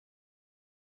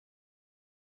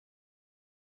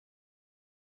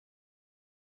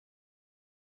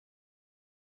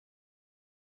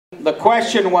The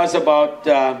question was about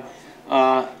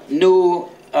new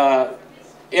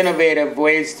innovative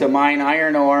ways to mine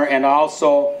iron ore, and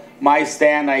also my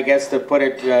stand, I guess, to put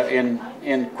it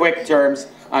in quick terms,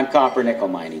 on copper nickel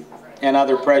mining and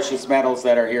other precious metals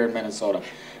that are here in Minnesota.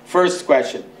 First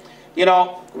question. You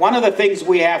know, one of the things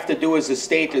we have to do as a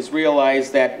state is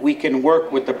realize that we can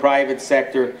work with the private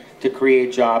sector to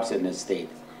create jobs in this state.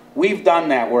 We've done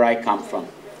that where I come from.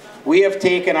 We have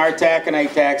taken our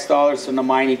taconite tax dollars from the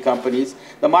mining companies.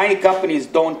 The mining companies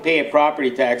don't pay a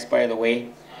property tax, by the way.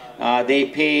 They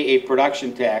pay a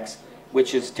production tax,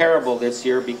 which is terrible this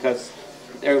year because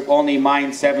they've only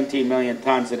mined 17 million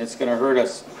tons, and it's going to hurt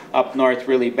us up north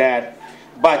really bad.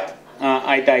 But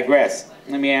I digress.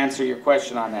 Let me answer your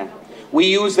question on that. We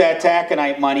use that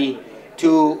taconite money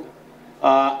to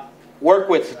work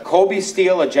with Kobe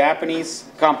Steel, a Japanese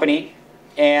company,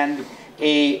 and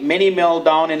a mini mill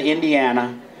down in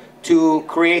Indiana to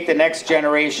create the next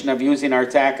generation of using our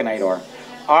taconite ore.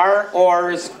 Our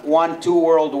ores won 2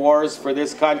 world wars for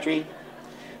this country.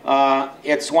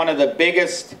 It's one of the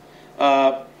biggest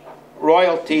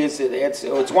royalties.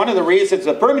 It's one of the reasons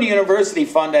the Permanent University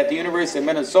Fund at the University of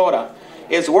Minnesota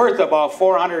is worth about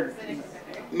 $400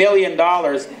 million,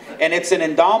 and it's an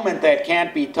endowment that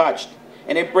can't be touched.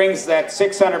 And it brings that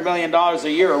 $600 million a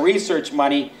year of research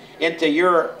money into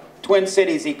your Twin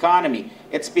Cities economy.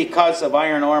 It's because of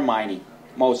iron ore mining,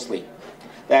 mostly,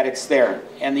 that it's there.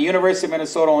 And the University of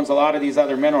Minnesota owns a lot of these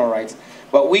other mineral rights.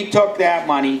 But we took that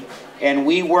money and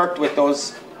we worked with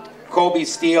those Kobe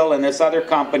Steel and this other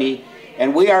company,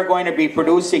 and we are going to be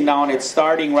producing now, and it's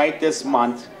starting right this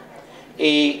month,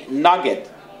 a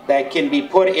nugget that can be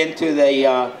put into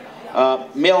the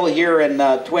mill here in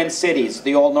Twin Cities,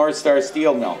 the old North Star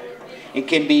Steel Mill. It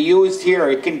can be used here.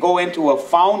 It can go into a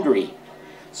foundry.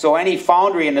 So any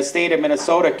foundry in the state of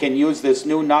Minnesota can use this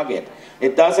new nugget.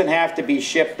 It doesn't have to be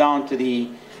shipped down to the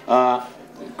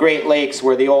Great Lakes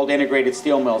where the old integrated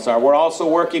steel mills are. We're also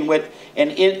working with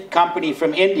a company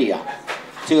from India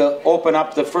to open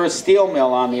up the first steel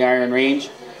mill on the Iron Range,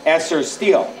 Esser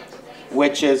Steel,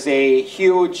 which is a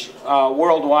huge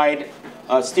worldwide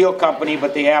steel company,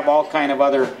 but they have all kind of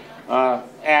other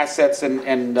assets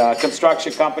and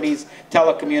construction companies,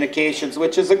 telecommunications,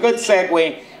 which is a good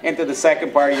segue into the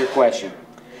second part of your question.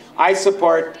 I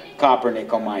support copper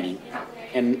nickel mining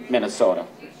in Minnesota.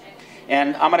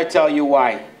 And I'm going to tell you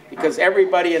why. Because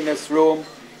everybody in this room,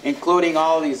 including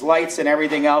all of these lights and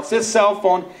everything else, this cell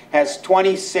phone has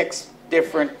 26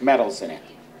 different metals in it.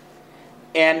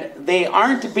 And they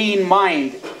aren't being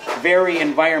mined very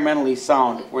environmentally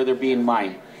sound where they're being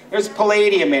mined. There's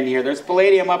palladium in here. There's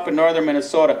palladium up in northern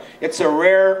Minnesota. It's a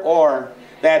rare ore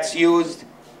that's used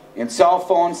in cell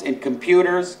phones, in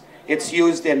computers. It's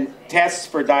used in tests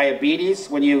for diabetes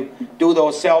when you do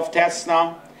those self-tests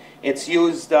now. It's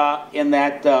used in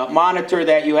that monitor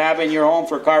that you have in your home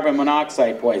for carbon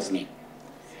monoxide poisoning.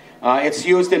 It's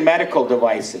used in medical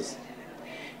devices.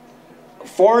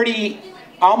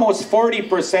 Almost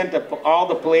 40% of all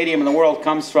the palladium in the world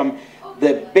comes from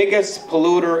the biggest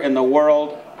polluter in the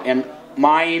world, and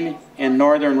mine in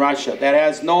northern Russia that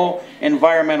has no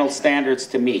environmental standards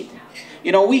to meet.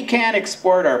 You know, we can't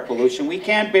export our pollution. We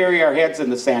can't bury our heads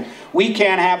in the sand. We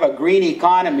can't have a green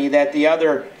economy that the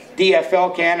other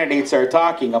DFL candidates are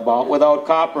talking about without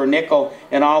copper, nickel,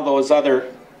 and all those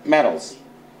other metals.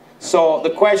 So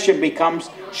the question becomes,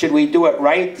 should we do it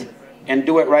right and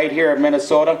do it right here in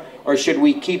Minnesota, or should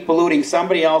we keep polluting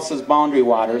somebody else's boundary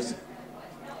waters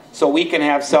so we can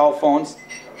have cell phones,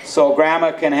 so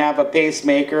grandma can have a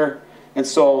pacemaker, and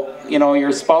so, you know,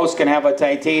 your spouse can have a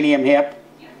titanium hip?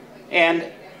 And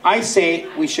I say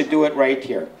we should do it right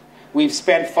here. We've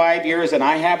spent 5 years, and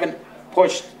I haven't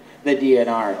pushed the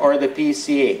DNR or the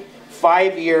PCA.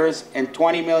 5 years and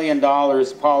 $20 million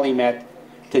polymet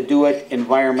to do it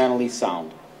environmentally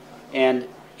sound. And,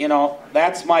 you know,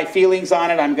 that's my feelings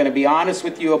on it. I'm going to be honest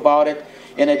with you about it.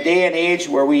 In a day and age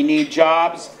where we need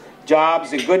jobs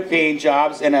and good paying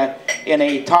jobs, in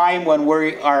a time when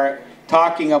we are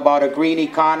talking about a green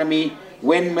economy,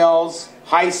 windmills,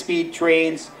 high-speed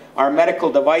trains, our medical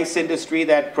device industry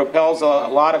that propels a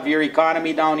lot of your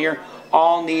economy down here,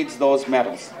 all needs those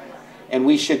metals. And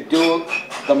we should do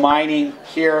the mining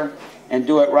here and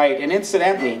do it right. And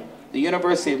incidentally, the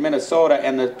University of Minnesota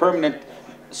and the Permanent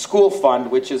School Fund,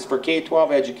 which is for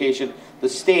K-12 education, the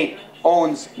state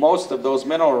owns most of those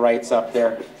mineral rights up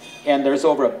there. And there's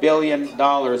over $1 billion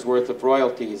worth of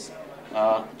royalties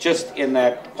just in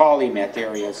that polymet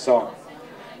area. So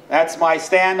that's my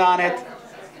stand on it.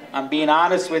 I'm being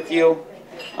honest with you.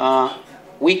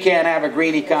 We can't have a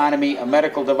green economy, a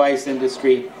medical device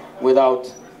industry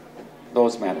without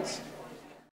those metals.